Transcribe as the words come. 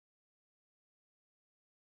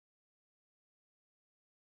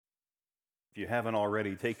If you haven't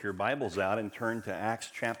already, take your Bibles out and turn to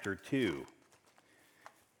Acts chapter 2.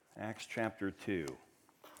 Acts chapter 2.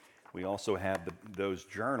 We also have those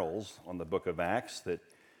journals on the book of Acts that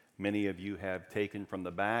many of you have taken from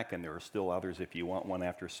the back, and there are still others if you want one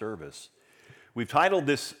after service. We've titled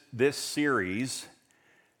this series,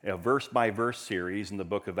 a verse-by-verse series in the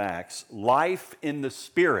book of Acts, Life in the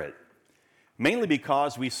Spirit, mainly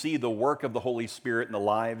because we see the work of the Holy Spirit in the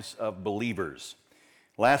lives of believers.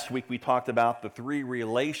 Last week we talked about the three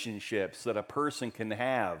relationships that a person can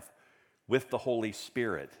have with the Holy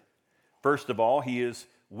Spirit. First of all, He is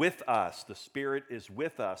with us. The Spirit is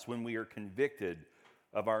with us when we are convicted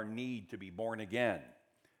of our need to be born again.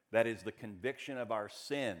 That is the conviction of our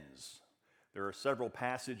sins. There are several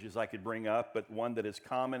passages I could bring up, but one that is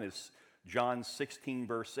common is John 16,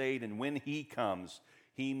 verse 8. And when He comes,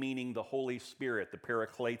 He meaning the Holy Spirit, the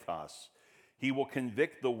Parakletos, He will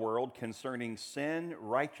convict the world concerning sin,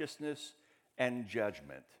 righteousness, and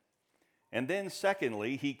judgment. And then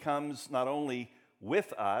secondly, He comes not only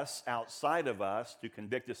with us, outside of us, to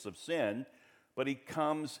convict us of sin, but He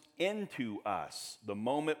comes into us the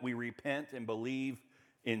moment we repent and believe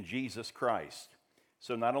in Jesus Christ.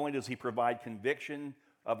 So not only does He provide conviction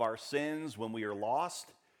of our sins when we are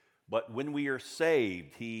lost, but when we are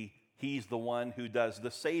saved, He's the one who does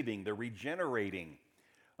the saving, the regenerating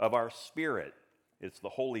of our spirit. It's the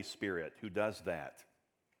Holy Spirit who does that.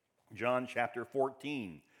 John chapter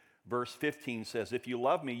 14, verse 15 says, "If you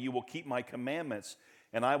love me, you will keep my commandments,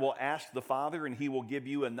 and I will ask the Father, and He will give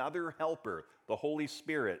you another helper, the Holy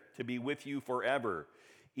Spirit, to be with you forever,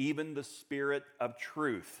 even the Spirit of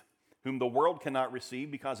truth, whom the world cannot receive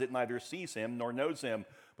because it neither sees Him nor knows Him.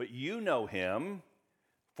 But you know Him,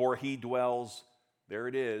 for He dwells," there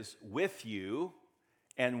it is, "with you,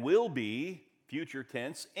 and will be," future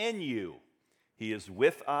tense, "in you." He is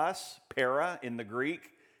with us, para in the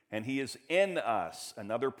Greek, and He is in us,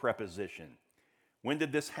 another preposition. When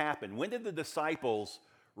did this happen? When did the disciples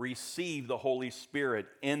receive the Holy Spirit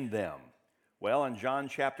in them? Well, in John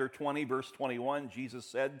chapter 20, verse 21, Jesus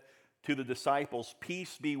said to the disciples,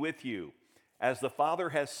 "Peace be with you. As the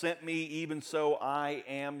Father has sent me, even so I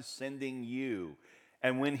am sending you."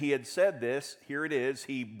 And when He had said this, here it is,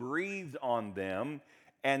 He breathed on them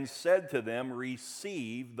and said to them,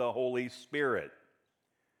 "Receive the Holy Spirit."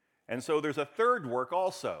 And so there's a third work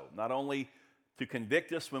also, not only to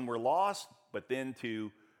convict us when we're lost, but then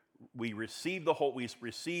we receive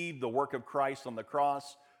the work of Christ on the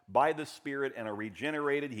cross by the Spirit and are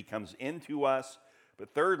regenerated. He comes into us.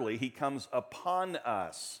 But thirdly, He comes upon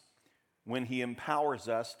us when He empowers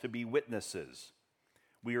us to be witnesses.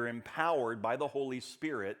 We are empowered by the Holy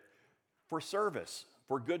Spirit for service,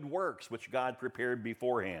 for good works, which God prepared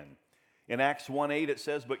beforehand. In Acts 1:8 it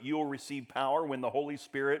says, "But you will receive power when the Holy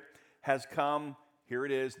Spirit has come." Here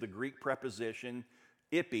it is, the Greek preposition,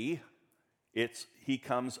 "epi." He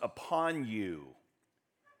comes upon you,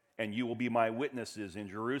 and you will be my witnesses in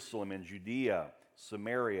Jerusalem and Judea,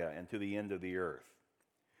 Samaria, and to the end of the earth.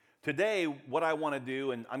 Today, what I want to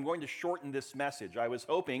do, and I'm going to shorten this message. I was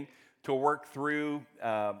hoping to work through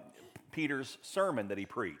Peter's sermon that he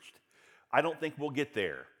preached. I don't think we'll get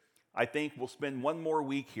there. I think we'll spend one more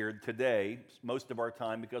week here today, most of our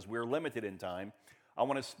time, because we're limited in time. I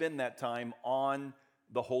want to spend that time on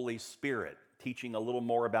the Holy Spirit, teaching a little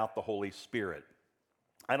more about the Holy Spirit.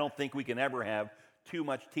 I don't think we can ever have too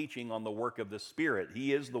much teaching on the work of the Spirit.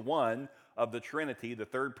 He is the one of the Trinity, the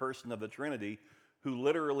third person of the Trinity, who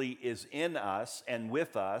literally is in us and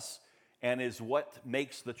with us and is what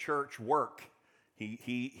makes the church work.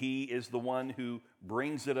 He is the one who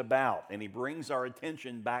brings it about, and He brings our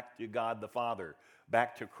attention back to God the Father,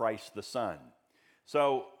 back to Christ the Son.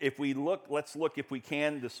 So let's look if we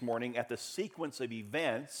can this morning at the sequence of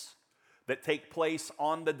events that take place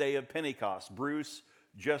on the day of Pentecost. Bruce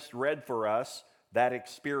just read for us that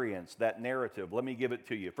experience, that narrative. Let me give it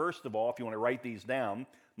to you. First of all, if you want to write these down,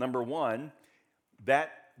 number one,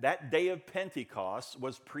 that day of Pentecost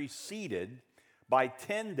was preceded by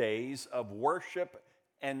 10 days of worship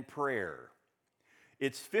and prayer.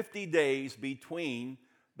 It's 50 days between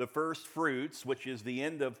the first fruits, which is the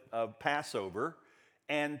end of Passover,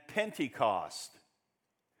 and Pentecost.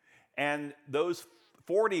 And those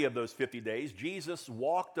 40 of those 50 days, Jesus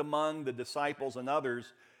walked among the disciples and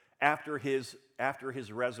others after his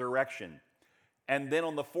resurrection. And then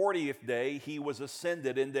on the 40th day, He was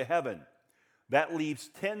ascended into heaven. That leaves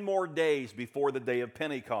 10 more days before the day of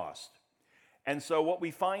Pentecost. And so what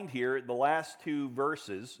we find here, the last two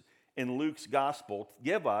verses in Luke's gospel,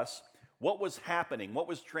 give us what was happening, what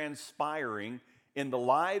was transpiring in the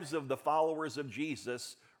lives of the followers of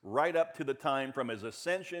Jesus right up to the time from His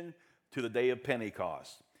ascension to the day of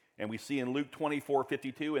Pentecost. And we see in Luke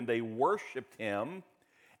 24:52, and they worshiped him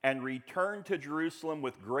and returned to Jerusalem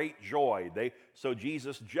with great joy. So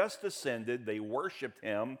Jesus just ascended, they worshiped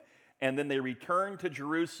him, and then they returned to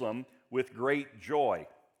Jerusalem with great joy.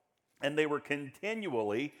 And they were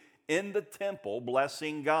continually in the temple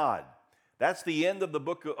blessing God. That's the end of the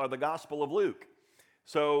book of the Gospel of Luke.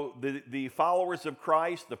 So the followers of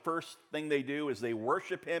Christ, the first thing they do is they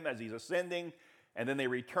worship him as he's ascending, and then they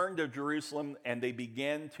return to Jerusalem and they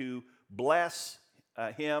begin to bless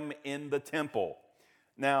him in the temple.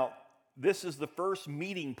 Now, this is the first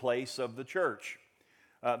meeting place of the church.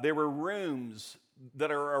 There were rooms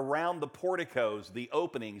that are around the porticos, the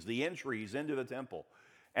openings, the entries into the temple.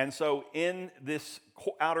 And so in this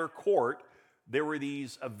outer court, there were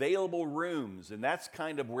these available rooms, and that's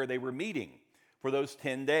kind of where they were meeting for those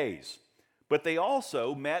 10 days. But they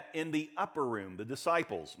also met in the upper room, the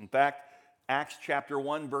disciples. In fact, Acts chapter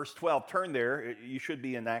 1, verse 12. Turn there. You should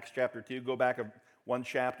be in Acts chapter 2. Go back one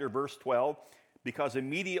chapter, verse 12. Because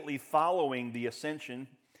immediately following the ascension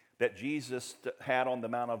that Jesus had on the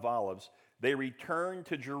Mount of Olives, they returned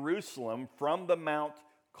to Jerusalem from the mount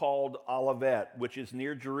called Olivet, which is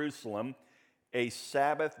near Jerusalem, a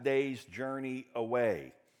Sabbath day's journey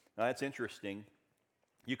away. Now that's interesting.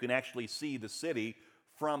 You can actually see the city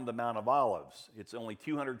from the Mount of Olives. It's only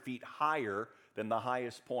 200 feet higher than the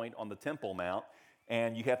highest point on the Temple Mount,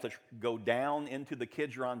 and you have to go down into the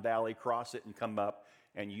Kidron Valley, cross it, and come up,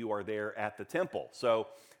 and you are there at the temple. So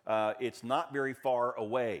it's not very far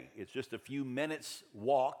away. It's just a few minutes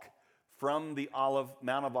walk from the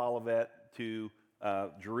Mount of Olivet to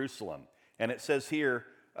Jerusalem. And it says here,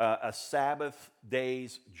 a Sabbath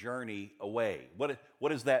day's journey away. What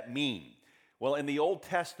does that mean? Well, in the Old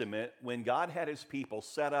Testament, when God had his people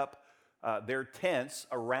set up their tents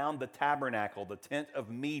around the tabernacle, the tent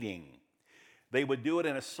of meeting, they would do it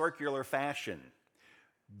in a circular fashion.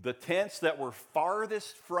 The tents that were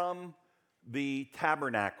farthest from the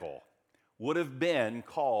tabernacle would have been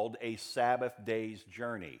called a Sabbath day's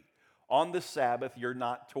journey. On the Sabbath, you're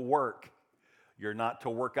not to work. You're not to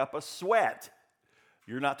work up a sweat.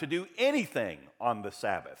 You're not to do anything on the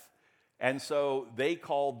Sabbath. And so they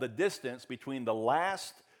called the distance between the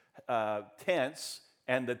last tents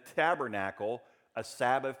and the tabernacle a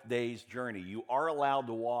Sabbath day's journey. You are allowed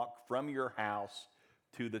to walk from your house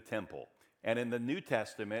to the temple. And in the New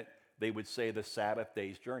Testament, they would say the Sabbath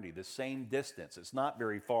day's journey, the same distance. It's not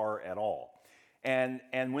very far at all. And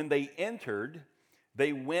when they entered,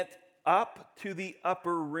 they went up to the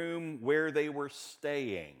upper room where they were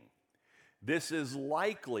staying. This is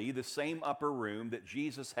likely the same upper room that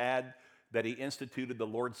Jesus had, that he instituted the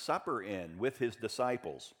Lord's Supper in with his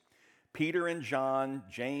disciples. Peter and John,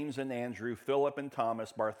 James and Andrew, Philip and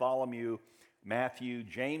Thomas, Bartholomew, Matthew,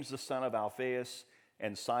 James the son of Alphaeus,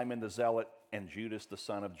 and Simon the Zealot, and Judas the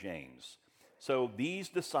son of James. So these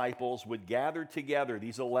disciples would gather together,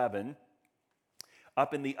 these 11,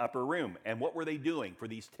 up in the upper room. And what were they doing for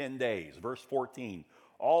these 10 days? Verse 14,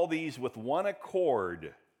 all these with one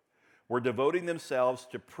accord were devoting themselves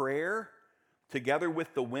to prayer, together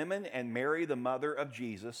with the women and Mary, the mother of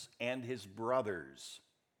Jesus, and his brothers.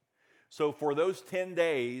 So for those 10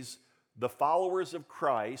 days, the followers of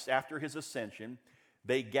Christ, after his ascension,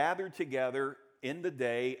 they gathered together in the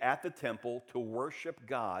day at the temple to worship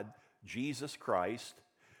God, Jesus Christ.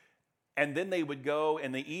 And then they would go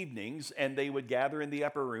in the evenings and they would gather in the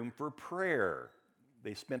upper room for prayer.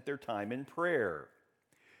 They spent their time in prayer.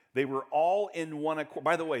 They were all in one accord.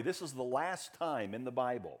 By the way, this is the last time in the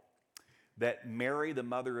Bible that Mary, the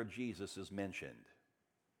mother of Jesus, is mentioned.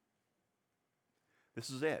 This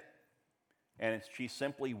is it. And she's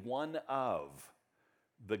simply one of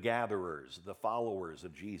the gatherers, the followers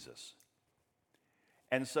of Jesus.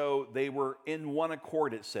 And so they were in one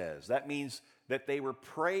accord, it says. That means that they were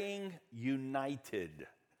praying united.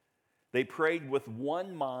 They prayed with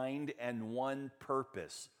one mind and one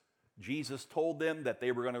purpose. Jesus told them that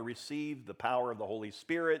they were going to receive the power of the Holy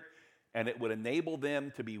Spirit, and it would enable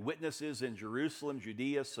them to be witnesses in Jerusalem,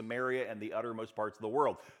 Judea, Samaria, and the uttermost parts of the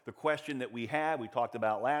world. The question that we talked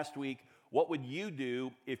about last week, what would you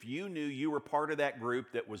do if you knew you were part of that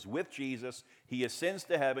group that was with Jesus? He ascends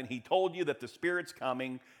to heaven. He told you that the Spirit's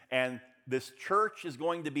coming, and this church is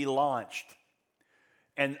going to be launched.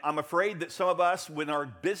 And I'm afraid that some of us, when our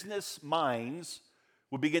business minds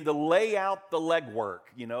will begin to lay out the legwork,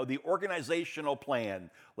 the organizational plan.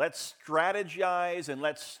 Let's strategize and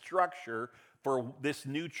let's structure for this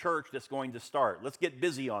new church that's going to start. Let's get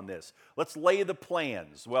busy on this. Let's lay the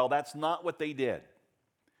plans. Well, that's not what they did.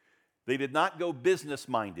 They did not go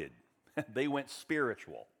business-minded. They went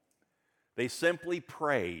spiritual. They simply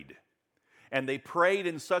prayed. And they prayed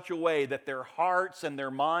in such a way that their hearts and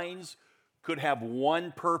their minds could have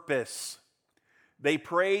one purpose. They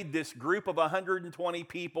prayed, this group of 120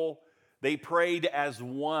 people, they prayed as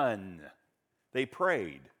one. They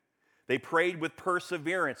prayed. They prayed with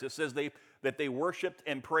perseverance. It says that they worshiped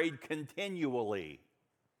and prayed continually.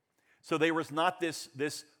 So there was not this,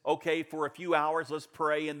 okay, for a few hours, let's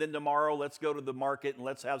pray, and then tomorrow let's go to the market and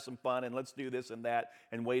let's have some fun and let's do this and that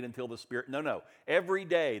and wait until the Spirit. No. Every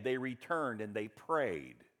day they returned and they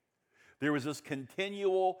prayed. There was this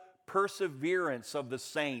continual perseverance of the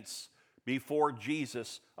saints before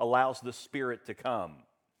Jesus allows the Spirit to come.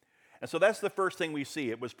 And so that's the first thing we see.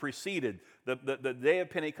 It was preceded, the day of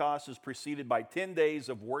Pentecost is preceded by 10 days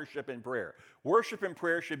of worship and prayer. Worship and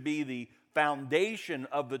prayer should be the foundation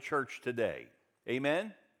of the church today.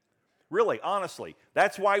 Amen? Really, honestly,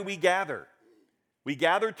 that's why we gather. We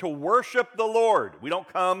gather to worship the Lord. We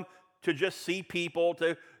don't come to just see people,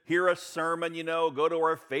 to hear a sermon, go to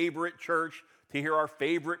our favorite church, to hear our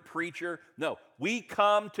favorite preacher. No, we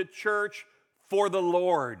come to church for the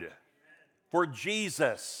Lord, for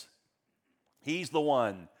Jesus. He's the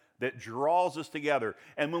one that draws us together.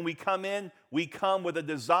 And when we come in, we come with a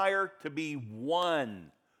desire to be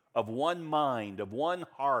one, of one mind, of one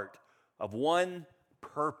heart, of one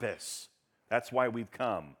purpose. That's why we've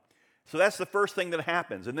come. So that's the first thing that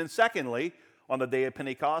happens. And then secondly, on the day of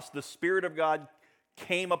Pentecost, the Spirit of God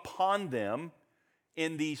came upon them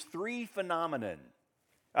in these three phenomena.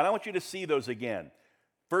 And I want you to see those again.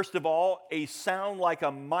 First of all, a sound like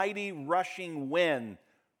a mighty rushing wind,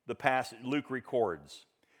 the passage Luke records.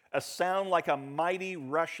 A sound like a mighty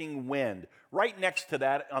rushing wind. Right next to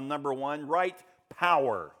that, on number 1, write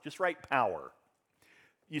power. Just write power.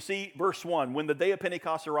 You see, verse 1, when the day of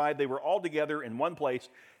Pentecost arrived, they were all together in one place,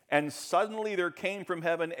 and suddenly there came from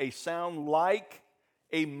heaven a sound like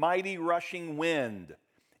a mighty rushing wind,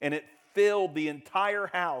 and it filled the entire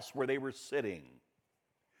house where they were sitting.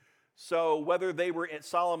 So whether they were at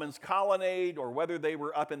Solomon's colonnade or whether they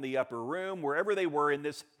were up in the upper room, wherever they were in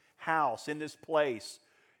this house, in this place,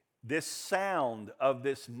 this sound of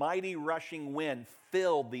this mighty rushing wind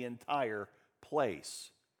filled the entire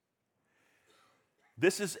place.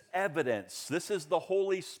 This is evidence. This is the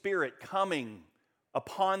Holy Spirit coming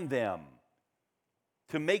upon them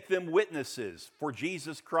to make them witnesses for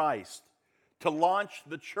Jesus Christ, to launch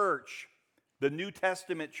the church, the New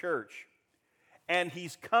Testament church. And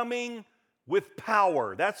He's coming with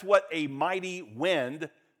power. That's what a mighty wind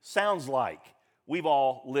sounds like. We've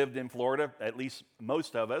all lived in Florida, at least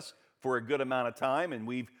most of us, for a good amount of time, and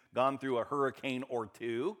we've gone through a hurricane or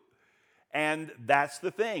two. And that's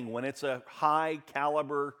the thing. When it's a high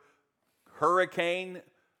caliber hurricane,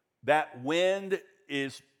 that wind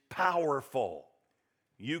is powerful.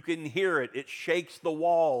 You can hear it. It shakes the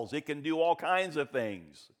walls. It can do all kinds of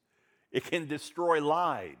things. It can destroy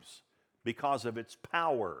lives because of its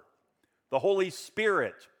power. The Holy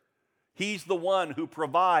Spirit, He's the one who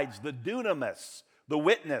provides the dunamis, the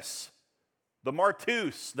witness, the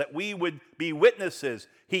martus, that we would be witnesses.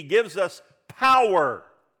 He gives us power,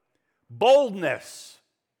 boldness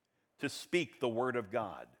to speak the word of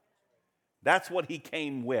God. That's what He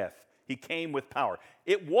came with. He came with power.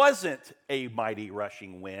 It wasn't a mighty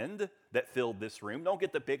rushing wind that filled this room. Don't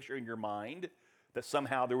get the picture in your mind that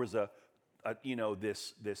somehow there was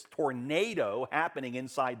this tornado happening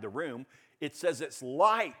inside the room. It says it's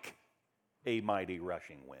like a mighty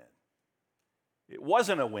rushing wind. It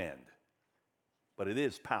wasn't a wind, but it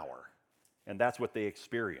is power. And that's what they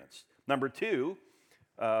experienced. Number 2,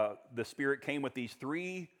 the Spirit came with these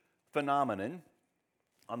three phenomenon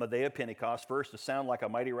on the day of Pentecost. First, a sound like a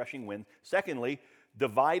mighty rushing wind. Secondly,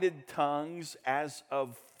 divided tongues as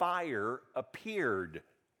of fire appeared.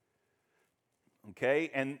 Okay,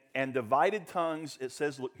 and divided tongues, it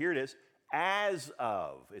says, look, here it is, as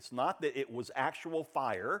of. It's not that it was actual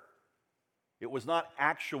fire. It was not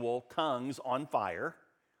actual tongues on fire.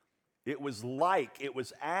 It was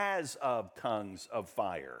as of tongues of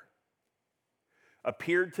fire.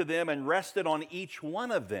 Appeared to them and rested on each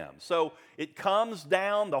one of them. So it comes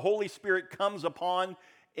down, the Holy Spirit comes upon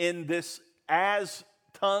in this as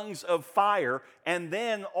tongues of fire, and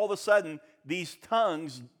then all of a sudden these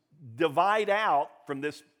tongues divide out from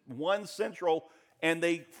this one central, and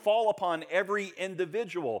they fall upon every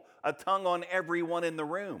individual, a tongue on everyone in the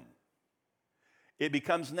room. It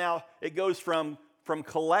becomes now, it goes from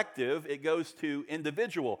collective, it goes to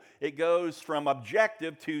individual. It goes from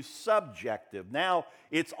objective to subjective. Now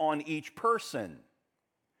it's on each person.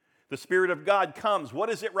 The Spirit of God comes. What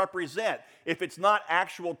does it represent? If it's not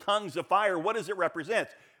actual tongues of fire, what does it represent?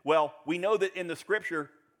 Well, we know that in the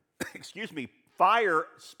Scripture, fire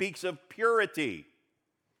speaks of purity.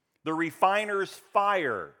 the refiner's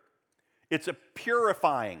fire. It's a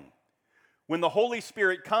purifying. When the Holy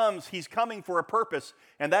Spirit comes, he's coming for a purpose,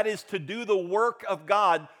 and that is to do the work of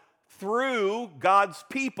God through God's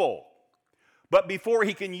people. But before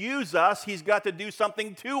he can use us, he's got to do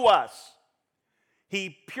something to us.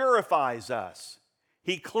 He purifies us.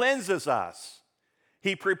 He cleanses us.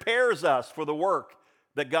 He prepares us for the work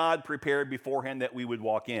that God prepared beforehand that we would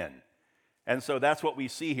walk in. And so that's what we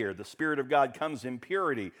see here. The Spirit of God comes in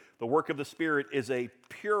purity. The work of the Spirit is a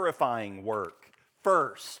purifying work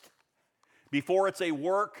first. Before it's a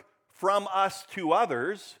work from us to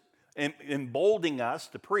others, emboldening us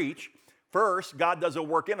to preach, first, God does a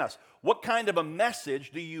work in us. What kind of a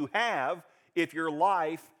message do you have if your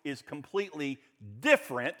life is completely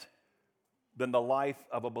different than the life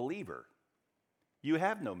of a believer? You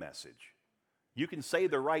have no message. You can say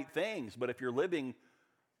the right things, but if you're living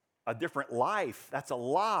a different life, that's a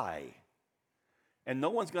lie. And no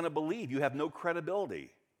one's going to believe. You have no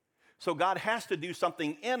credibility. So God has to do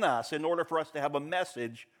something in us in order for us to have a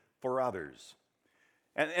message for others.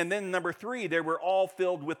 And then number 3, they were all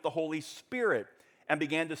filled with the Holy Spirit and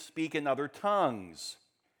began to speak in other tongues.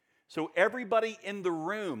 So everybody in the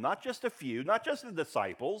room, not just a few, not just the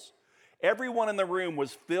disciples, everyone in the room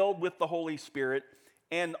was filled with the Holy Spirit,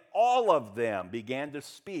 and all of them began to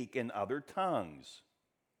speak in other tongues.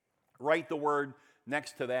 Write the word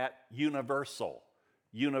next to that, universal.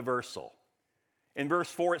 Universal. In verse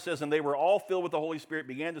 4 it says, and they were all filled with the Holy Spirit,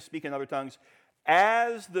 began to speak in other tongues,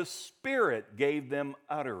 as the Spirit gave them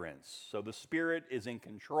utterance. So the Spirit is in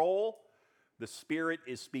control. The Spirit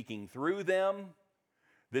is speaking through them.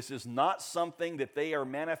 This is not something that they are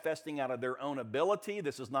manifesting out of their own ability.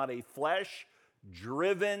 This is not a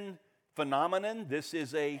flesh-driven phenomenon. This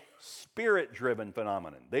is a Spirit-driven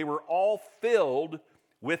phenomenon. They were all filled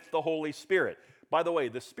with the Holy Spirit. By the way,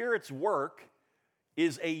 the Spirit's work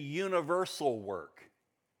is a universal work.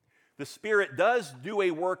 The Spirit does do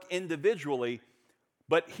a work individually,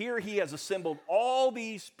 but here he has assembled all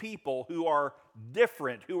these people who are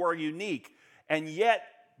different, who are unique, and yet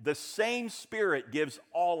the same Spirit gives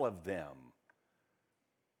all of them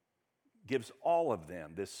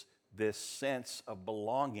this sense of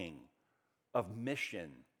belonging, of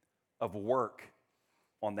mission, of work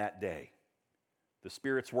on that day. The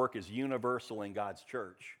Spirit's work is universal in God's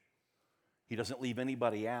church. He doesn't leave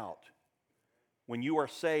anybody out. When you are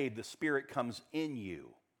saved, the Spirit comes in you.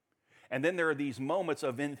 And then there are these moments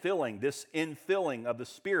of infilling. This infilling of the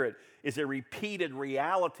Spirit is a repeated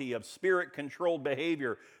reality of Spirit-controlled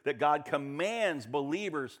behavior that God commands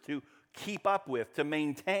believers to keep up with, to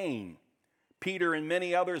maintain. Peter and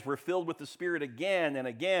many others were filled with the Spirit again and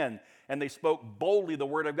again, and they spoke boldly the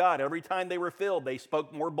Word of God. Every time they were filled, they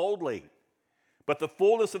spoke more boldly. But the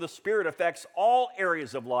fullness of the Spirit affects all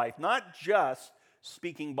areas of life, not just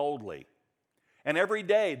speaking boldly. And every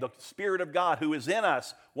day, the Spirit of God who is in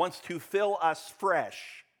us wants to fill us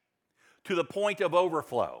fresh to the point of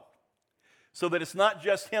overflow, so that it's not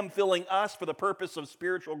just Him filling us for the purpose of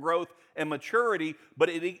spiritual growth and maturity, but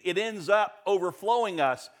it ends up overflowing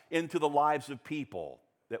us into the lives of people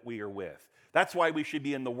that we are with. That's why we should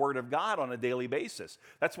be in the Word of God on a daily basis.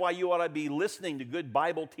 That's why you ought to be listening to good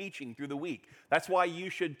Bible teaching through the week. That's why you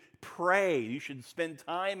should pray. You should spend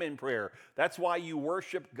time in prayer. That's why you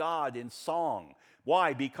worship God in song.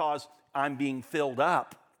 Why? Because I'm being filled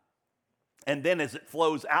up. And then as it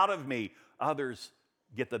flows out of me, others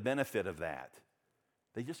get the benefit of that.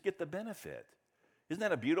 They just get the benefit. Isn't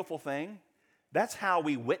that a beautiful thing? That's how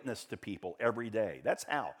we witness to people every day. That's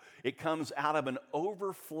how. It comes out of an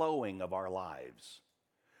overflowing of our lives.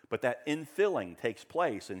 But that infilling takes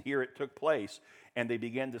place, and here it took place, and they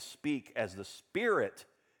began to speak as the Spirit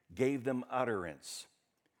gave them utterance.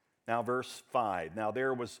 Now, verse 5. Now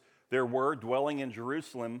there were dwelling in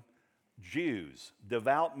Jerusalem Jews,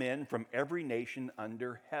 devout men from every nation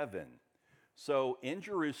under heaven. So in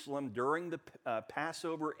Jerusalem, during the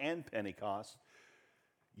Passover and Pentecost,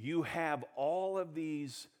 you have all of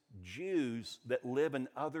these Jews that live in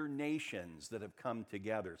other nations that have come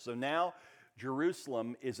together. So now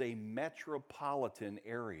Jerusalem is a metropolitan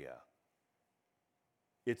area.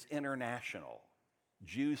 It's international.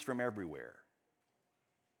 Jews from everywhere.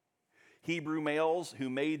 Hebrew males who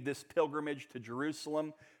made this pilgrimage to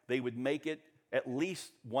Jerusalem, they would make it at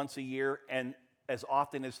least once a year and as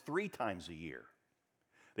often as 3 times a year.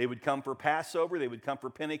 They would come for Passover, they would come for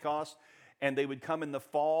Pentecost, and they would come in the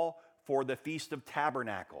fall for the Feast of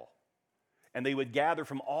Tabernacle. And they would gather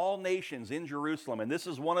from all nations in Jerusalem. And this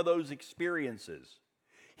is one of those experiences.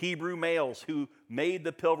 Hebrew males who made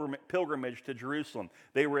the pilgrimage to Jerusalem,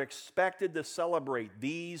 they were expected to celebrate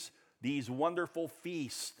these wonderful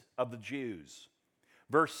feasts of the Jews.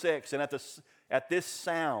 Verse 6, and at this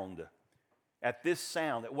sound,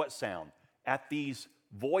 at what sound? At these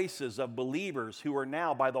voices of believers who are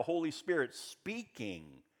now by the Holy Spirit speaking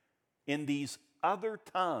in these other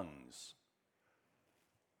tongues.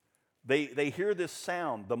 They hear this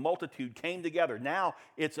sound. The multitude came together. Now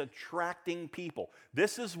it's attracting people.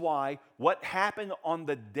 This is why what happened on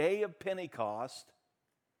the day of Pentecost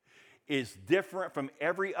is different from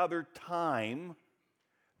every other time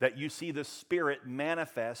that you see the Spirit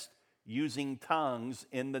manifest using tongues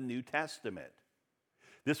in the New Testament.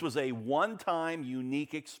 This was a one-time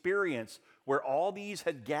unique experience where all these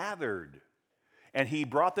had gathered, and he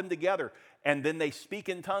brought them together, and then they speak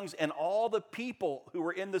in tongues, and all the people who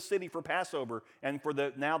were in the city for Passover and for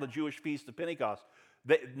the Jewish feast of Pentecost,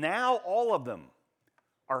 now all of them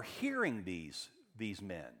are hearing these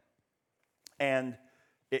men. And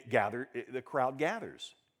the crowd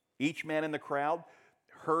gathers. Each man in the crowd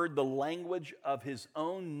heard the language of his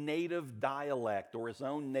own native dialect or his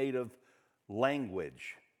own native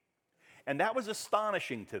language. And that was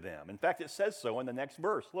astonishing to them. In fact, it says so in the next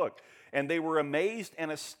verse. Look, and they were amazed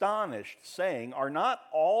and astonished, saying, are not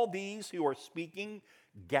all these who are speaking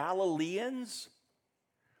Galileans?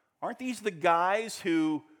 Aren't these the guys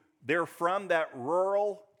who they're from that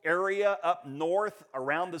rural area up north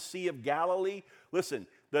around the Sea of Galilee? Listen,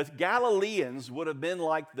 the Galileans would have been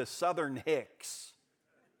like the southern Hicks.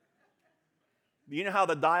 You know how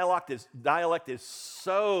the dialect is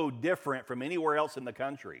so different from anywhere else in the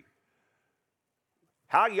country.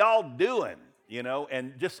 How y'all doing?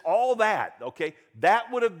 And just all that, okay?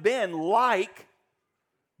 That would have been like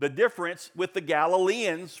the difference with the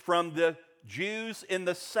Galileans from the Jews in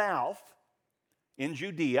the south, in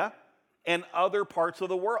Judea, and other parts of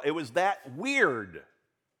the world. It was that weird.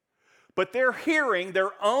 But they're hearing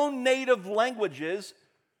their own native languages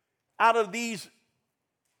out of these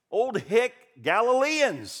old hick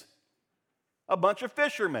Galileans, a bunch of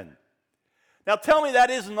fishermen. Now tell me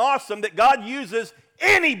that isn't awesome that God uses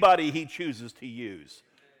anybody he chooses to use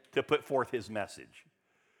to put forth his message.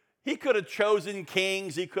 He could have chosen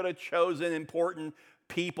kings. He could have chosen important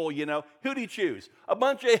people, Who'd he choose? A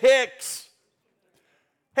bunch of hicks.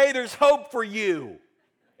 Hey, there's hope for you.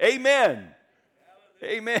 Amen.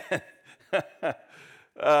 Amen.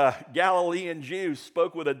 Galilean Jews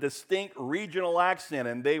spoke with a distinct regional accent,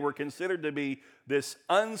 and they were considered to be this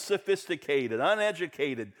unsophisticated,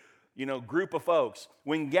 uneducated, group of folks.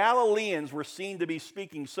 When Galileans were seen to be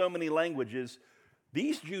speaking so many languages,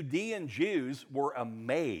 these Judean Jews were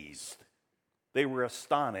amazed. They were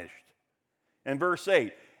astonished. And verse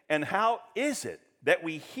 8, and how is it that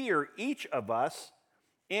we hear each of us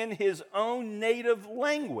in his own native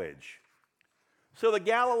language? So the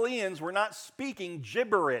Galileans were not speaking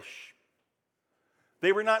gibberish.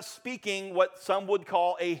 They were not speaking what some would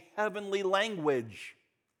call a heavenly language.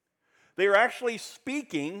 They were actually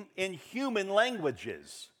speaking in human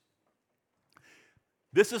languages.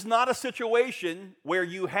 This is not a situation where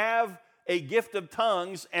you have a gift of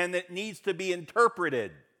tongues and it needs to be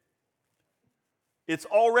interpreted. It's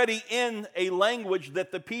already in a language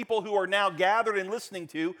that the people who are now gathered and listening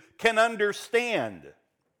to can understand.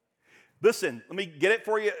 Listen, let me get it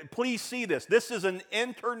for you. Please see this. This is an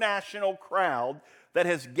international crowd that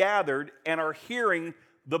has gathered and are hearing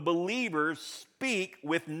the believers speak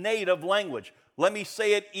with native language. Let me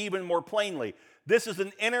say it even more plainly. This is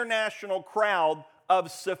an international crowd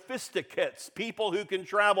of sophisticates, people who can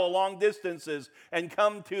travel long distances and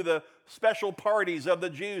come to the special parties of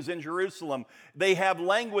the Jews in Jerusalem. They have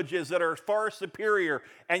languages that are far superior,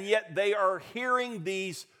 and yet they are hearing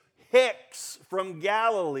these hicks from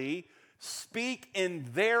Galilee speak in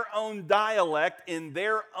their own dialect, in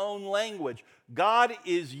their own language. God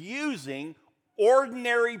is using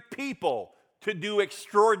ordinary people to do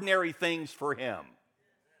extraordinary things for him.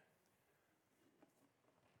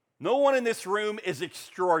 No one in this room is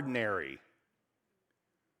extraordinary.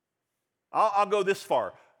 I'll go this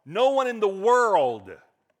far. No one in the world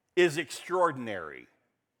is extraordinary.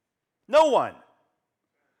 No one.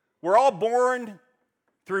 We're all born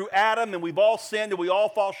through Adam, and we've all sinned, and we all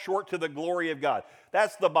fall short to the glory of God.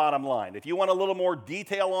 That's the bottom line. If you want a little more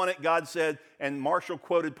detail on it, God said, and Marshall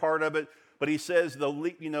quoted part of it, but he says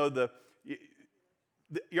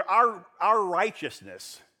our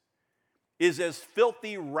righteousness is as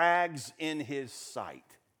filthy rags in his sight.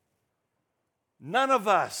 None of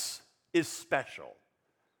us is special.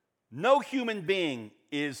 No human being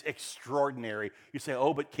is extraordinary. You say,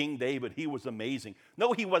 oh, but King David, he was amazing.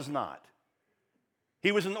 No, he was not.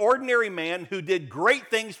 He was an ordinary man who did great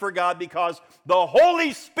things for God because the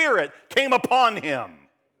Holy Spirit came upon him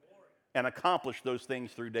and accomplished those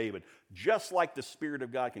things through David, just like the Spirit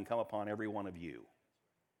of God can come upon every one of you.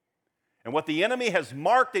 And what the enemy has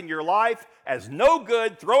marked in your life as no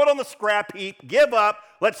good, throw it on the scrap heap, give up.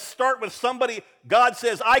 Let's start with somebody. God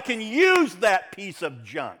says, I can use that piece of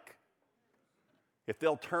junk. If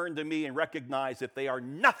they'll turn to me and recognize that they are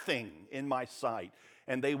nothing in my sight,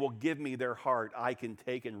 and they will give me their heart, I can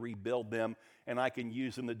take and rebuild them, and I can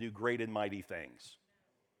use them to do great and mighty things.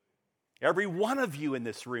 Every one of you in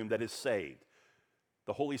this room that is saved,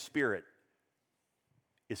 the Holy Spirit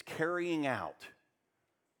is carrying out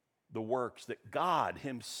the works that God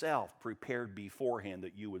himself prepared beforehand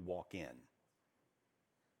that you would walk in.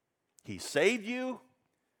 He saved you,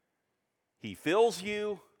 he fills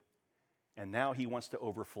you, and now he wants to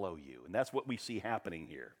overflow you. And that's what we see happening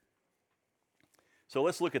here. So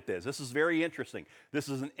let's look at this. This is very interesting. This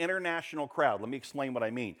is an international crowd. Let me explain what I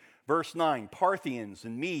mean. Verse 9, Parthians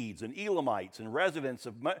and Medes and Elamites and residents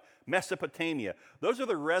of Mesopotamia. Those are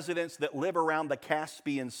the residents that live around the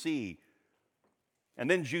Caspian Sea. And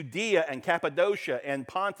then Judea and Cappadocia and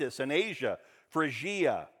Pontus and Asia,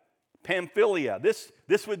 Phrygia, Pamphylia. This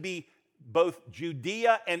would be both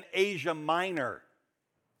Judea and Asia Minor.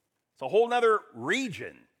 It's a whole other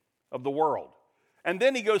region of the world. And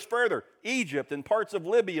then he goes further. Egypt and parts of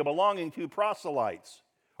Libya belonging to proselytes.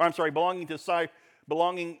 Really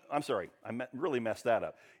messed that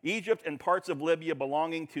up. Egypt and parts of Libya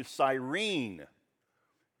belonging to Cyrene.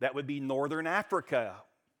 That would be northern Africa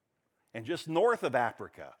and just north of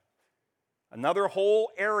Africa. Another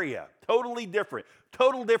whole area, totally different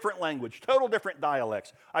language, total different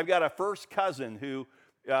dialects. I've got a first cousin who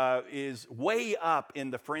is way up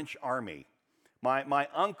in the French army. My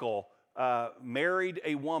uncle married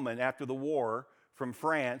a woman after the war from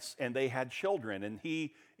France, and they had children. And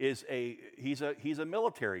he's a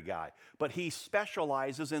military guy, but he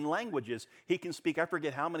specializes in languages. He can speak, I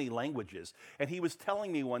forget how many languages. And he was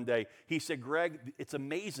telling me one day, he said, Greg, it's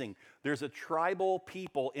amazing. There's a tribal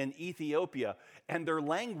people in Ethiopia, and their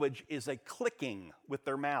language is a clicking with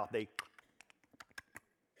their mouth.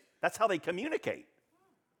 That's how they communicate.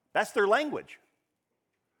 That's their language.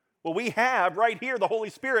 Well, we have right here the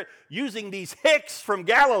Holy Spirit using these hicks from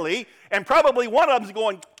Galilee, and probably one of them's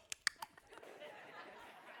going,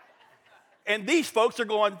 and these folks are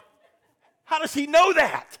going, how does he know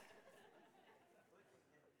that?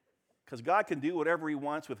 Because God can do whatever he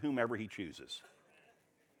wants with whomever he chooses.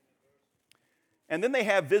 And then they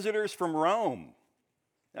have visitors from Rome.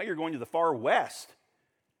 Now you're going to the far west.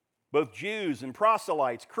 Both Jews and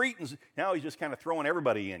proselytes, Cretans. Now he's just kind of throwing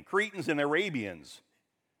everybody in. Cretans and Arabians.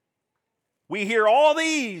 We hear all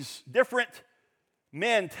these different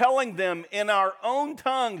men telling them in our own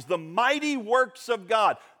tongues the mighty works of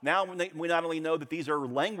God. Now we not only know that these are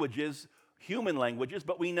languages, human languages,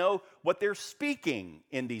 but we know what they're speaking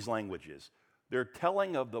in these languages. They're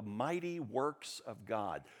telling of the mighty works of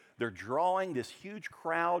God. They're drawing this huge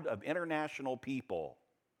crowd of international people,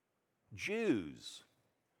 Jews,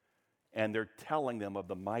 and they're telling them of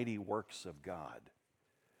the mighty works of God.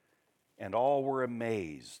 And all were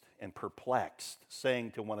amazed and perplexed,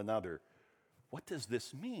 saying to one another, what does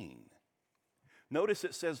this mean? Notice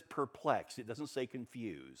it says perplexed. It doesn't say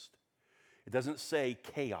confused. It doesn't say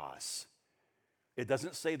chaos. It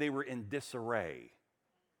doesn't say they were in disarray.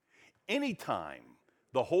 Anytime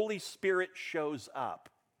the Holy Spirit shows up,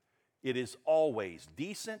 it is always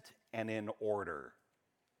decent and in order.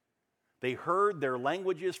 They heard their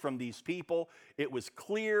languages from these people. It was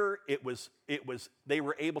clear. They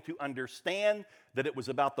were able to understand that it was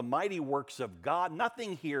about the mighty works of God.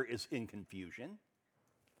 Nothing here is in confusion.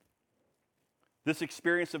 This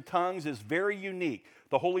experience of tongues is very unique.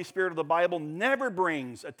 The Holy Spirit of the Bible never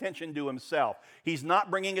brings attention to himself. He's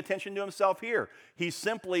not bringing attention to himself here. He's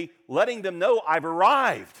simply letting them know, I've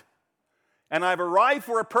arrived. And I've arrived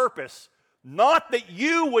for a purpose. Not that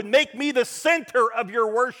you would make me the center of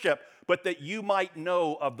your worship, but that you might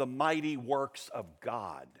know of the mighty works of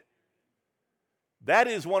God. That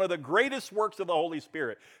is one of the greatest works of the Holy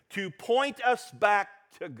Spirit, to point us back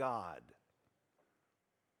to God.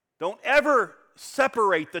 Don't ever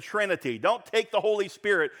separate the Trinity. Don't take the Holy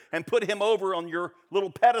Spirit and put him over on your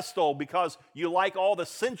little pedestal because you like all the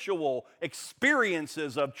sensual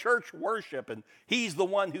experiences of church worship and he's the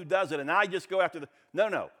one who does it and I just go after the...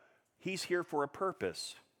 No. He's here for a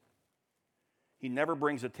purpose. He never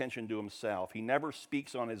brings attention to himself. He never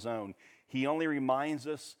speaks on his own. He only reminds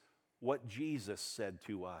us what Jesus said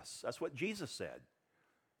to us. That's what Jesus said.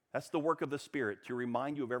 That's the work of the Spirit, to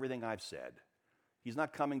remind you of everything I've said. He's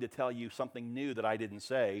not coming to tell you something new that I didn't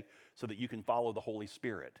say so that you can follow the Holy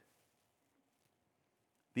Spirit.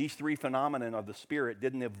 These three phenomena of the Spirit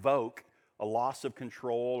didn't evoke a loss of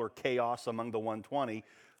control or chaos among the 120.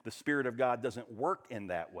 The Spirit of God doesn't work in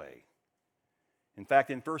that way. In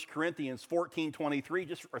fact, in 1 Corinthians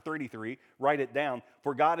 14:23, or 33, write it down,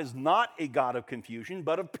 for God is not a God of confusion,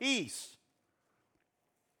 but of peace.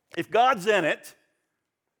 If God's in it,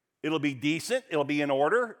 it'll be decent, it'll be in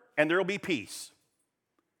order, and there'll be peace.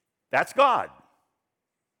 That's God.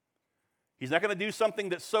 He's not going to do something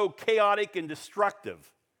that's so chaotic and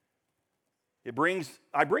destructive. I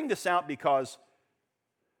bring this out because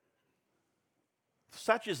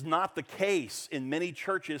such is not the case in many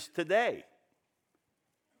churches today.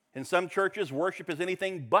 In some churches, worship is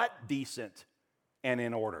anything but decent and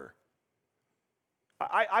in order.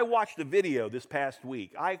 I watched a video this past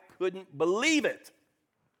week. I couldn't believe it.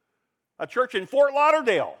 A church in Fort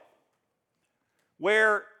Lauderdale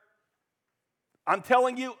where, I'm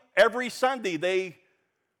telling you, every Sunday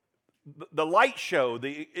the light show,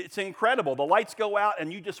 it's incredible. The lights go out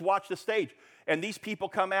and you just watch the stage. And these people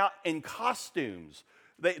come out in costumes.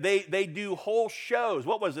 They do whole shows.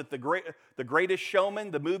 What was it, The Greatest Showman,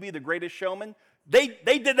 the movie The Greatest Showman? They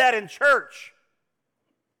did that in church.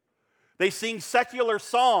 They sing secular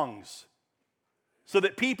songs so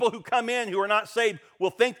that people who come in who are not saved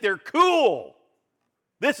will think they're cool.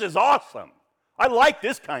 This is awesome. I like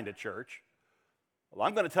this kind of church. Well,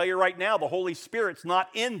 I'm going to tell you right now, the Holy Spirit's not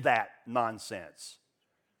in that nonsense.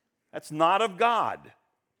 That's not of God.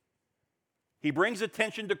 He brings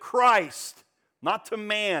attention to Christ, not to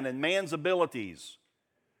man and man's abilities.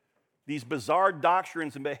 These bizarre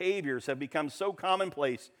doctrines and behaviors have become so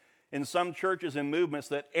commonplace in some churches and movements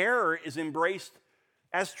that error is embraced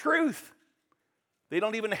as truth. They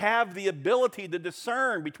don't even have the ability to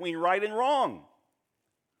discern between right and wrong.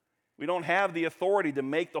 We don't have the authority to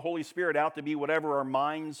make the Holy Spirit out to be whatever our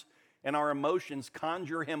minds and our emotions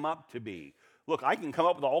conjure him up to be. Look, I can come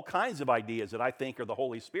up with all kinds of ideas that I think are the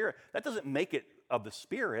Holy Spirit. That doesn't make it of the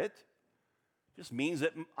Spirit. It just means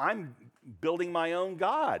that I'm building my own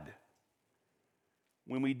God.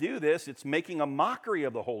 When we do this, it's making a mockery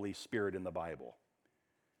of the Holy Spirit in the Bible.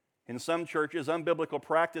 In some churches, unbiblical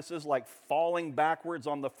practices like falling backwards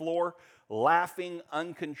on the floor, laughing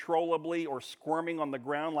uncontrollably, or squirming on the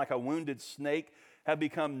ground like a wounded snake have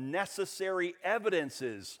become necessary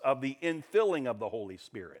evidences of the infilling of the Holy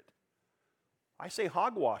Spirit. I say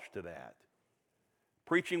hogwash to that.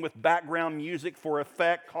 Preaching with background music for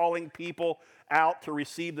effect, calling people out to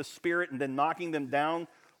receive the Spirit and then knocking them down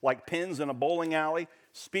like pins in a bowling alley,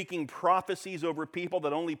 speaking prophecies over people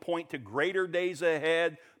that only point to greater days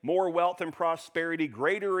ahead, more wealth and prosperity,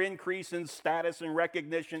 greater increase in status and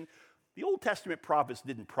recognition. The Old Testament prophets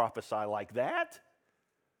didn't prophesy like that.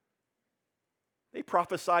 They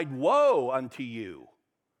prophesied woe unto you.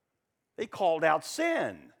 They called out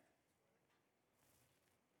sin.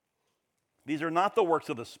 These are not the works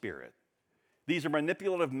of the Spirit. These are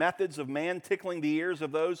manipulative methods of man tickling the ears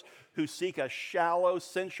of those who seek a shallow,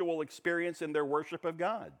 sensual experience in their worship of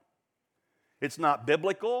God. It's not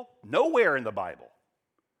biblical, nowhere in the Bible.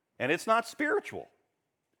 And it's not spiritual.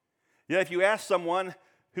 Yet if you ask someone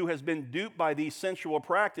who has been duped by these sensual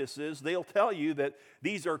practices, they'll tell you that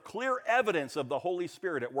these are clear evidence of the Holy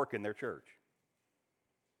Spirit at work in their church.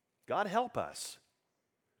 God help us.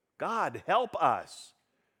 God help us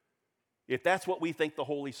if that's what we think the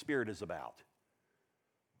Holy Spirit is about.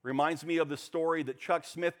 Reminds me of the story that Chuck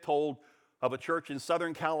Smith told of a church in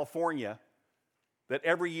Southern California that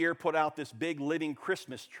every year put out this big living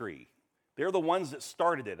Christmas tree. They're the ones that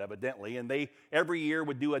started it, evidently, and they every year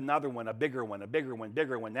would do another one, a bigger one, a bigger one,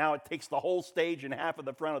 bigger one. Now it takes the whole stage and half of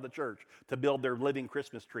the front of the church to build their living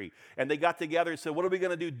Christmas tree. And they got together and said, what are we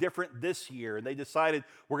going to do different this year? And they decided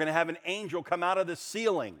we're going to have an angel come out of the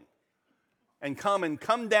ceiling and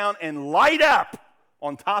come down and light up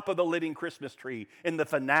on top of the living Christmas tree in the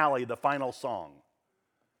finale, the final song.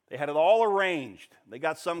 They had it all arranged. They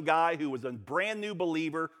got some guy who was a brand new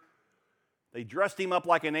believer. They dressed him up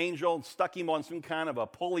like an angel and stuck him on some kind of a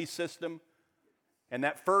pulley system. And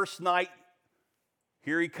that first night,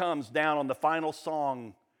 here he comes down on the final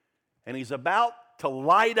song, and he's about to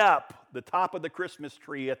light up the top of the Christmas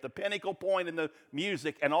tree at the pinnacle point in the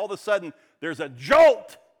music, and all of a sudden, there's a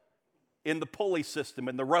jolt in the pulley system,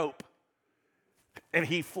 in the rope. And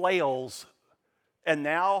he flails, and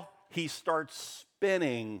now he starts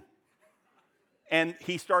spinning, and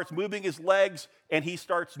he starts moving his legs, and he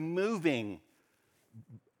starts moving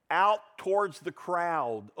out towards the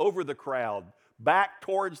crowd, over the crowd, back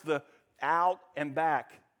towards the out and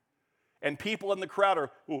back. And people in the crowd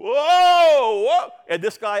are, whoa, whoa. And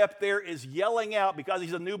this guy up there is yelling out because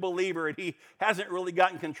he's a new believer and he hasn't really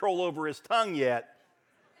gotten control over his tongue yet.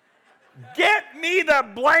 Get me the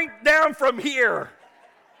blank down from here.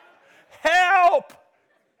 Help!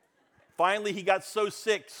 Finally, he got so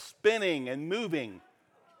sick, spinning and moving,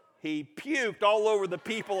 he puked all over the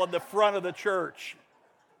people in the front of the church.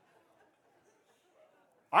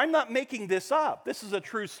 I'm not making this up. This is a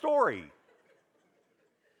true story.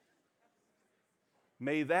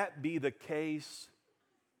 May that be the case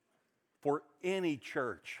for any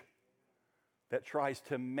church that tries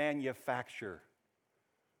to manufacture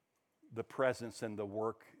the presence and the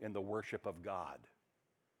work and the worship of God.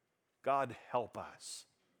 God help us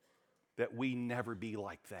that we never be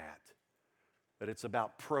like that. That it's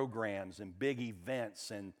about programs and big events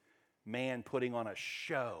and man putting on a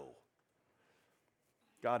show.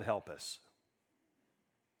 God help us.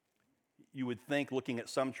 You would think, looking at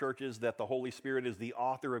some churches, that the Holy Spirit is the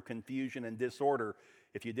author of confusion and disorder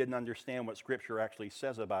if you didn't understand what Scripture actually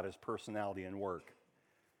says about his personality and work.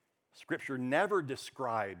 Scripture never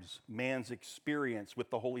describes man's experience with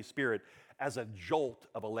the Holy Spirit as a jolt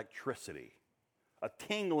of electricity, a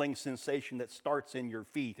tingling sensation that starts in your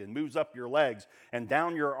feet and moves up your legs and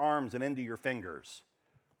down your arms and into your fingers.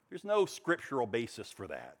 There's no scriptural basis for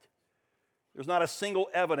that. There's not a single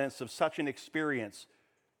evidence of such an experience.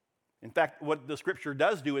 In fact, what the Scripture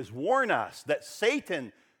does do is warn us that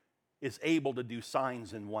Satan is able to do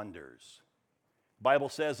signs and wonders. The Bible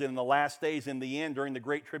says that in the last days, in the end, during the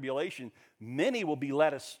Great Tribulation, many will be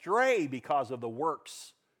led astray because of the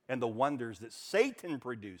works and the wonders that Satan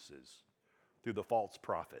produces through the false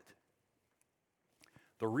prophet.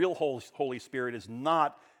 The real Holy Spirit is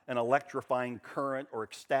not an electrifying current or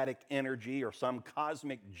ecstatic energy or some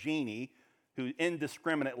cosmic genie who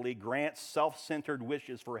indiscriminately grants self-centered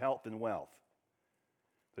wishes for health and wealth.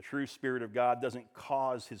 The true Spirit of God doesn't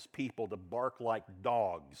cause his people to bark like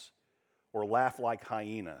dogs or laugh like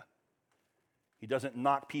hyena. He doesn't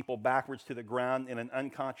knock people backwards to the ground in an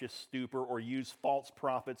unconscious stupor or use false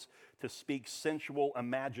prophets to speak sensual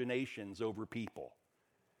imaginations over people.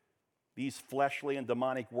 These fleshly and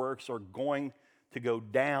demonic works are going to go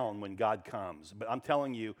down when God comes. But I'm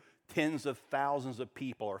telling you, tens of thousands of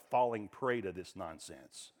people are falling prey to this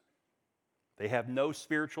nonsense. They have no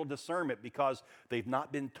spiritual discernment because they've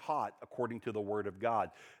not been taught according to the Word of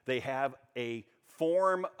God. They have a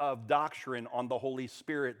form of doctrine on the Holy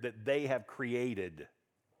Spirit that they have created.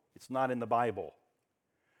 It's not in the Bible.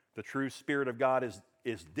 The true Spirit of God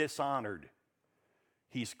is dishonored.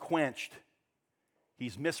 He's quenched.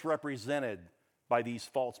 He's misrepresented by these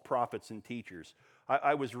false prophets and teachers.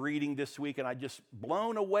 I was reading this week and I just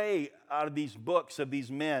blown away out of these books of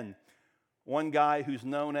these men. One guy who's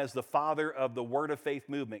known as the father of the Word of Faith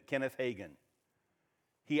movement, Kenneth Hagin.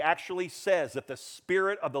 He actually says that the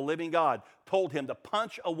Spirit of the living God told him to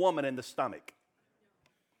punch a woman in the stomach.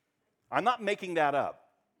 I'm not making that up.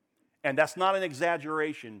 And that's not an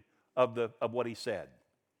exaggeration of what he said.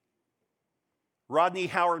 Rodney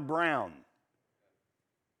Howard-Browne.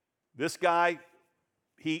 This guy,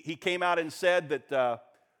 he came out and said that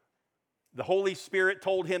the Holy Spirit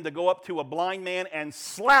told him to go up to a blind man and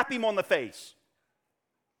slap him on the face.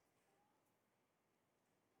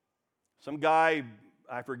 Some guy,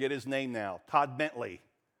 I forget his name now, Todd Bentley.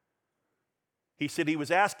 He said he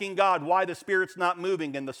was asking God why the Spirit's not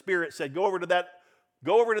moving, and the Spirit said, go over to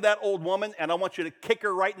that old woman, and I want you to kick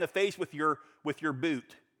her right in the face with your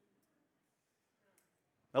boot.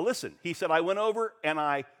 Now listen, he said, I went over and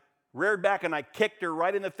I reared back and I kicked her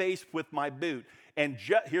right in the face with my boot. And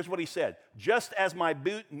here's what he said. Just as my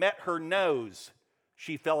boot met her nose,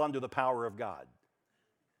 she fell under the power of God.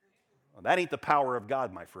 Well, that ain't the power of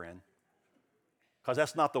God, my friend. Because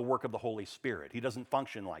that's not the work of the Holy Spirit. He doesn't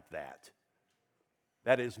function like that.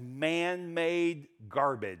 That is man-made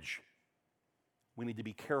garbage. We need to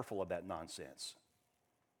be careful of that nonsense.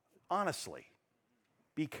 Honestly,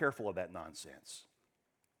 be careful of that nonsense.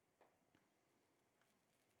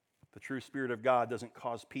 The true Spirit of God doesn't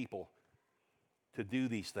cause people to do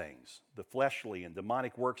these things. The fleshly and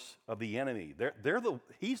demonic works of the enemy,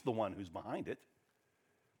 he's the one who's behind it.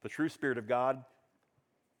 The true Spirit of God,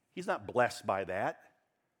 he's not blessed by that.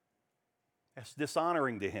 That's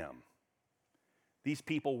dishonoring to him. These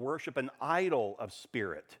people worship an idol of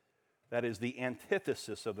spirit that is the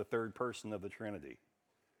antithesis of the third person of the Trinity.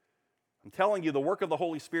 I'm telling you, the work of the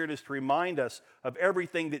Holy Spirit is to remind us of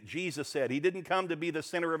everything that Jesus said. He didn't come to be the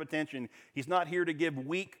center of attention. He's not here to give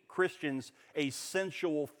weak Christians a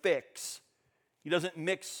sensual fix. He doesn't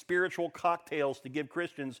mix spiritual cocktails to give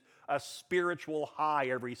Christians a spiritual high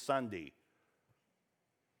every Sunday.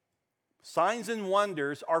 Signs and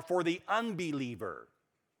wonders are for the unbeliever,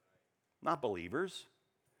 not believers.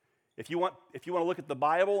 If you want to look at the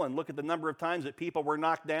Bible and look at the number of times that people were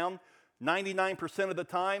knocked down, 99% of the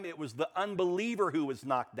time, it was the unbeliever who was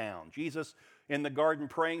knocked down. Jesus in the garden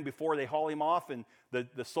praying before they haul him off, and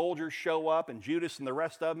the soldiers show up, and Judas and the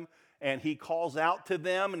rest of them, and he calls out to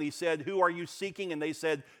them and he said, "Who are you seeking?" And they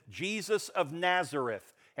said, "Jesus of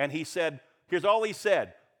Nazareth." And he said, here's all he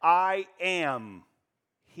said, "I am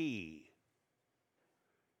he."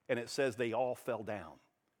 And it says they all fell down.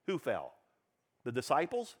 Who fell? The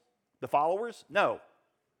disciples? The followers? No.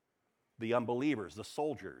 The unbelievers, the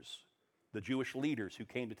soldiers, the Jewish leaders who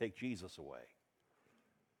came to take Jesus away.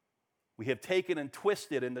 We have taken and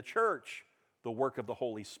twisted in the church the work of the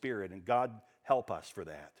Holy Spirit, and God help us for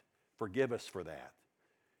that. Forgive us for that.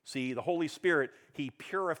 See, the Holy Spirit, he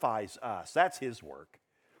purifies us. That's his work.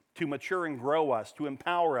 To mature and grow us, to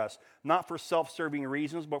empower us, not for self-serving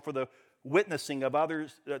reasons, but for the witnessing of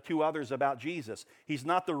others to others about Jesus. He's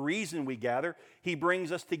not the reason we gather. He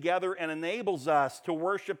brings us together and enables us to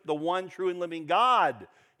worship the one true and living God.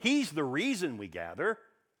 He's the reason we gather.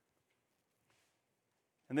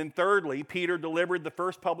 And then thirdly, Peter delivered the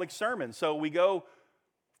first public sermon. So we go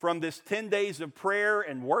from this 10 days of prayer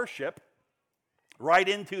and worship right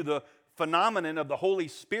into the phenomenon of the Holy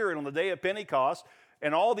Spirit on the day of Pentecost.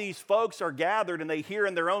 And all these folks are gathered and they hear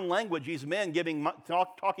in their own language these men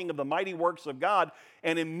talking of the mighty works of God.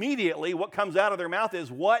 And immediately what comes out of their mouth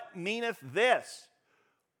is, "What meaneth this?"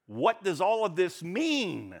 What does all of this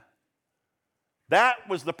mean? That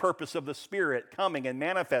was the purpose of the Spirit coming and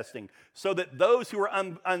manifesting, so that those who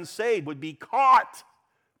are unsaved would be caught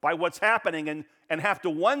by what's happening and have to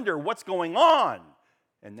wonder what's going on.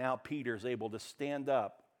 And now Peter's able to stand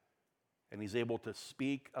up and he's able to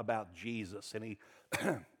speak about Jesus. And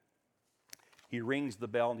he rings the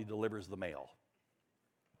bell and he delivers the mail.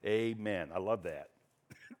 Amen. I love that.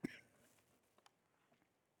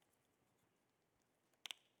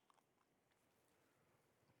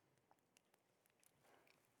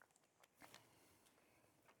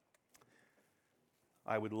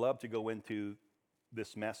 I would love to go into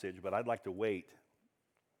this message, but I'd like to wait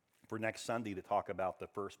for next Sunday to talk about the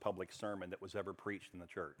first public sermon that was ever preached in the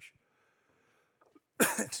church.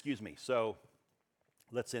 Excuse me. So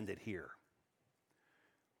let's end it here.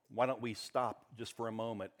 Why don't we stop just for a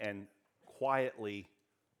moment and quietly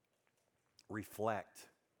reflect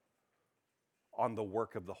on the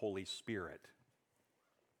work of the Holy Spirit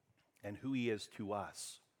and who he is to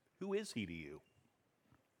us. Who is he to you?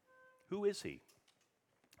 Who is he?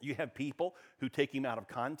 You have people who take him out of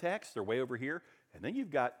context, they're way over here, and then you've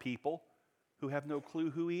got people who have no clue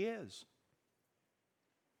who he is.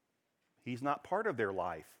 He's not part of their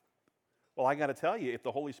life. Well, I got to tell you, if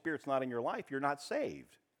the Holy Spirit's not in your life, you're not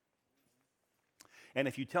saved. And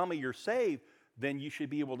if you tell me you're saved, then you should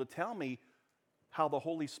be able to tell me how the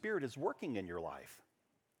Holy Spirit is working in your life.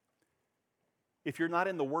 If you're not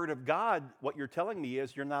in the Word of God, what you're telling me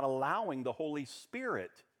is you're not allowing the Holy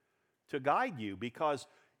Spirit to guide you, because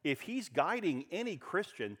if he's guiding any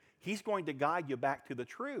Christian, he's going to guide you back to the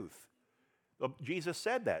truth. Jesus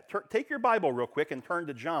said that. Take your Bible real quick and turn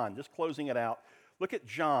to John, just closing it out. Look at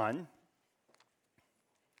John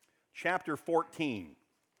chapter 14.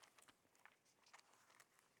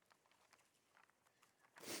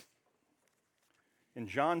 In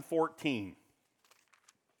John 14,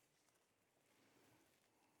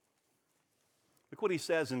 look what he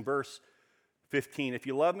says in verse 15. "If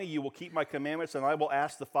you love me, you will keep my commandments, and I will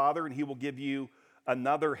ask the Father, and he will give you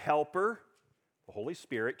another helper," the Holy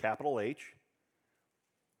Spirit, capital H,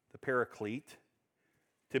 the Paraclete,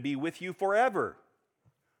 "to be with you forever."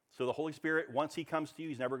 So the Holy Spirit, once he comes to you,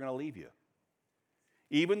 he's never going to leave you.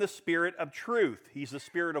 "Even the Spirit of truth." He's the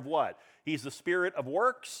Spirit of what? He's the Spirit of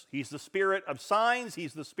works. He's the Spirit of signs.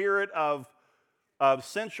 He's the Spirit of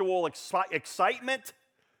sensual excitement.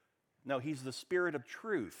 No, he's the Spirit of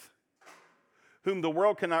truth, "whom the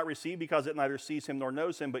world cannot receive because it neither sees him nor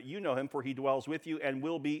knows him, but you know him, for he dwells with you and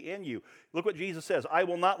will be in you." Look what Jesus says, "I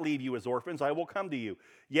will not leave you as orphans, I will come to you.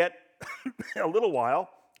 Yet a little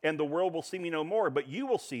while, and the world will see me no more, but you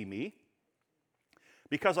will see me.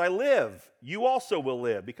 Because I live, you also will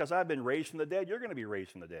live. Because I've been raised from the dead, you're going to be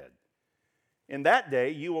raised from the dead. In that day,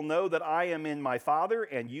 you will know that I am in my Father,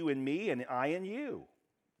 and you in me, and I in you.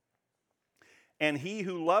 And he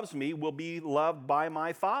who loves me will be loved by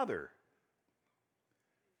my Father."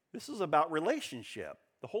 This is about relationship.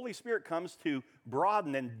 The Holy Spirit comes to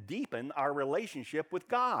broaden and deepen our relationship with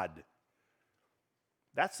God.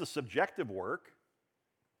 That's the subjective work.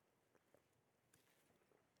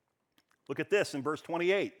 Look at this in verse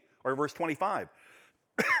 28, or verse 25.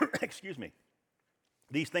 Excuse me.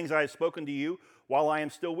 "These things I have spoken to you while I am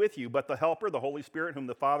still with you, but the Helper, the Holy Spirit, whom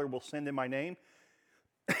the Father will send in my name,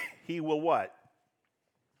 he will" what?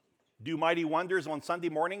 "Do mighty wonders on Sunday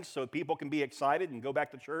mornings so people can be excited and go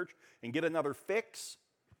back to church and get another fix."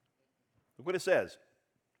 Look what it says.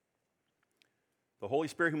 "The Holy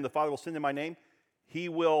Spirit whom the Father will send in my name, he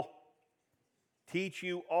will teach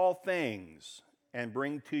you all things, and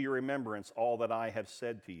bring to your remembrance all that I have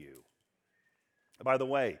said to you. By the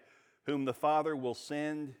way, whom the Father will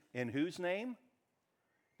send in whose name?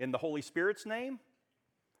 In the Holy Spirit's name?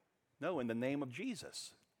 No, in the name of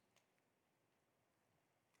Jesus.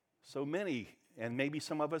 So many, and maybe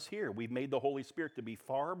some of us here, we've made the Holy Spirit to be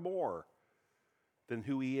far more than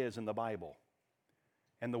who he is in the Bible.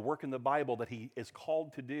 And the work in the Bible that he is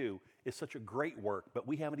called to do is such a great work, but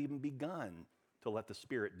we haven't even begun to let the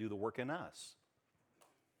Spirit do the work in us.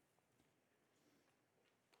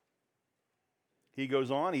 He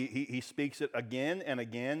goes on, he speaks it again and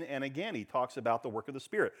again and again. He talks about the work of the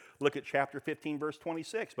Spirit. Look at chapter 15, verse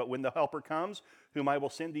 26. But when the Helper comes, whom I will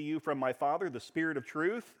send to you from my Father, the Spirit of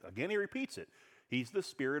truth, again he repeats it. He's the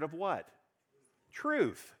Spirit of what?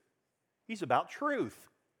 Truth. He's about truth.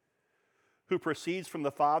 Who proceeds from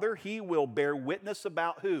the Father, he will bear witness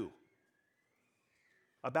about who?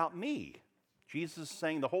 About me. Jesus is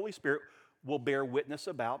saying the Holy Spirit will bear witness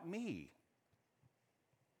about me.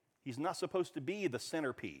 He's not supposed to be the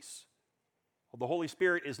centerpiece. The Holy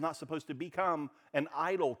Spirit is not supposed to become an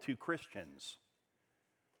idol to Christians.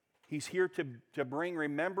 He's here to bring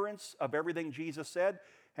remembrance of everything Jesus said,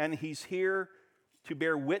 and he's here to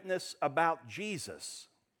bear witness about Jesus.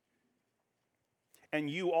 And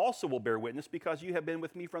you also will bear witness because you have been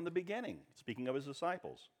with me from the beginning, speaking of his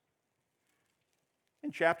disciples.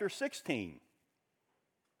 In chapter 16,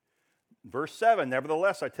 verse 7,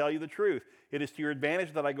 nevertheless, I tell you the truth. It is to your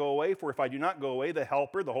advantage that I go away, for if I do not go away, the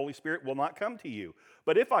Helper, the Holy Spirit, will not come to you.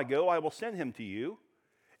 But if I go, I will send him to you.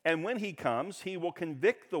 And when he comes, he will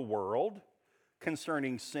convict the world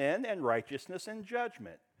concerning sin and righteousness and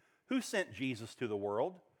judgment. Who sent Jesus to the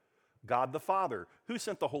world? God the Father. Who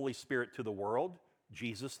sent the Holy Spirit to the world?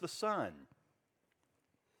 Jesus the Son.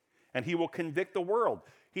 And he will convict the world.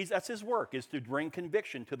 That's his work, is to bring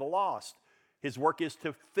conviction to the lost. His work is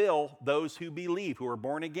to fill those who believe, who are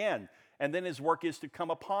born again. And then his work is to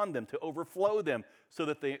come upon them, to overflow them, so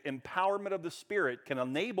that the empowerment of the Spirit can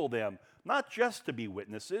enable them not just to be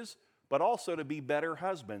witnesses, but also to be better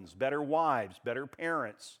husbands, better wives, better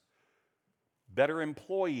parents, better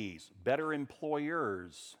employees, better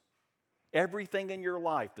employers. Everything in your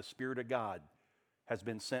life, the Spirit of God has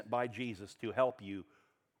been sent by Jesus to help you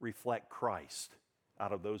reflect Christ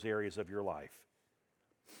out of those areas of your life.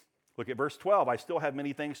 Look at verse 12. I still have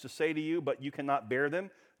many things to say to you, but you cannot bear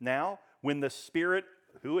them now. When the Spirit,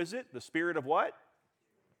 who is it? The Spirit of what?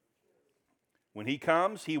 When he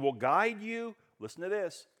comes, he will guide you, listen to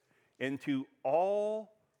this, into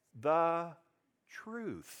all the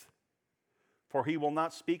truth. For he will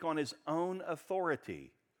not speak on his own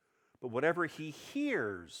authority, but whatever he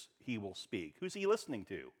hears, he will speak. Who's he listening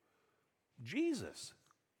to? Jesus.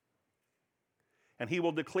 And he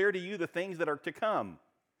will declare to you the things that are to come.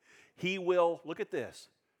 He will, look at this,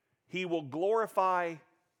 he will glorify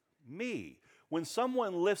me. When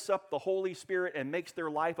someone lifts up the Holy Spirit and makes their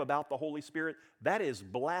life about the Holy Spirit, that is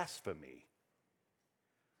blasphemy.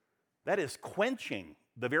 That is quenching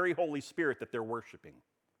the very Holy Spirit that they're worshiping.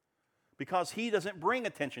 Because he doesn't bring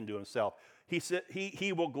attention to himself. He said,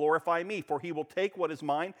 he will glorify me, for he will take what is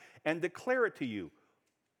mine and declare it to you.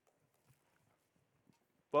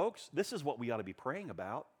 Folks, this is what we ought to be praying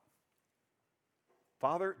about.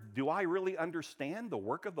 Father, do I really understand the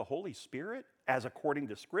work of the Holy Spirit as according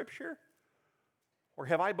to Scripture? Or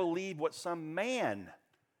have I believed what some man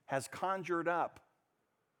has conjured up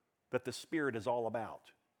that the Spirit is all about?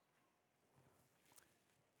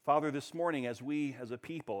 Father, this morning as we as a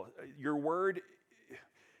people, your word,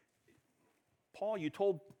 Paul, you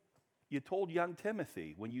told young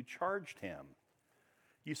Timothy when you charged him,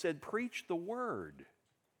 you said, preach the word.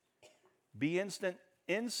 Be instant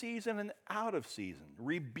in season and out of season.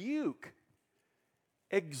 Rebuke,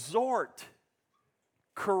 exhort,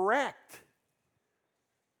 correct.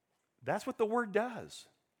 That's what the word does.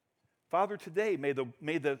 Father, today may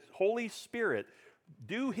the Holy Spirit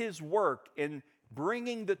do his work in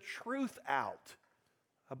bringing the truth out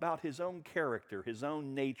about his own character, his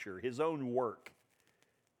own nature, his own work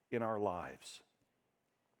in our lives.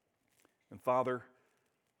 And Father,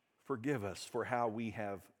 forgive us for how we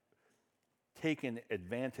have taken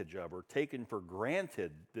advantage of or taken for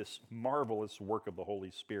granted this marvelous work of the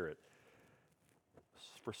Holy Spirit.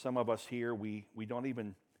 For some of us here, we don't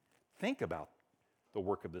even think about the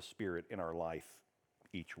work of the Spirit in our life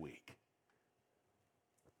each week.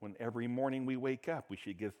 When every morning we wake up, we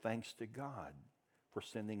should give thanks to God for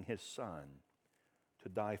sending his Son to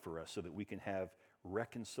die for us so that we can have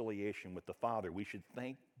reconciliation with the Father. We should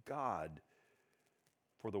thank God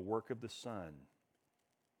for the work of the Son,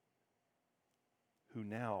 who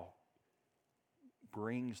now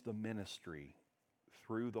brings the ministry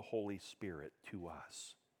through the Holy Spirit to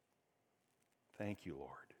us. Thank you,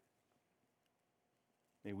 Lord.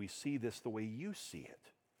 May we see this the way you see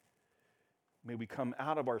it. May we come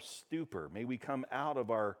out of our stupor. May we come out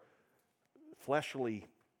of our fleshly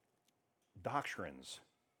doctrines.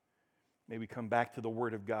 May we come back to the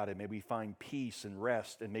Word of God, and may we find peace and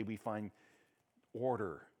rest, and may we find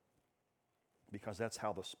order, because that's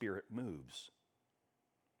how the Spirit moves.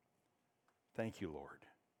 Thank you, Lord.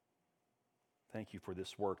 Thank you for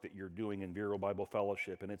this work that you're doing in Vero Bible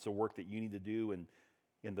Fellowship, and it's a work that you need to do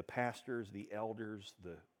in the pastors, the elders,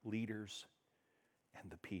 the leaders, and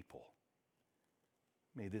the people.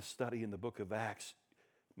 May this study in the book of Acts,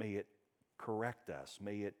 may it correct us,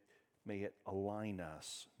 may it align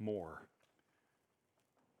us more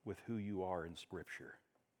with who you are in Scripture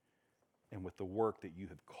and with the work that you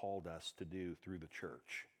have called us to do through the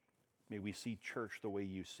church. May we see church the way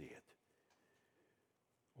you see it.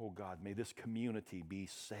 Oh God, may this community be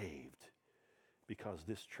saved because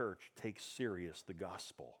this church takes serious the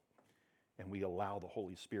gospel, and we allow the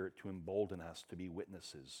Holy Spirit to embolden us to be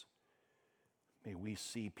witnesses. May we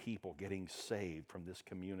see people getting saved from this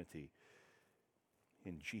community.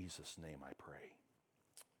 In Jesus' name I pray.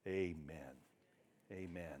 Amen.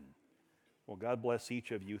 Amen. Well, God bless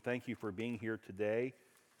each of you. Thank you for being here today.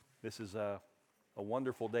 This is a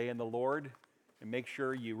wonderful day in the Lord. And make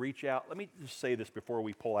sure you reach out. Let me just say this before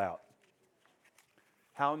we pull out.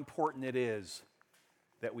 How important it is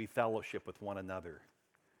that we fellowship with one another.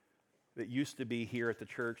 It used to be here at the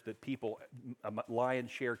church that people, a lion's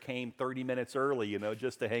share came 30 minutes early,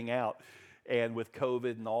 just to hang out. And with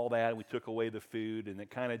COVID and all that, we took away the food, and it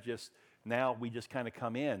kind of just, now we just kind of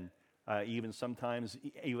come in, even sometimes,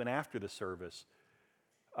 even after the service.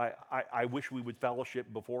 I wish we would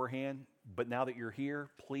fellowship beforehand, but now that you're here,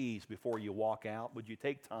 please, before you walk out, would you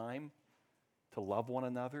take time to love one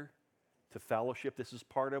another, to fellowship? This is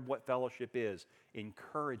part of what fellowship is,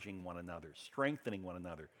 encouraging one another, strengthening one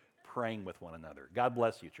another, praying with one another. God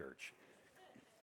bless you, church.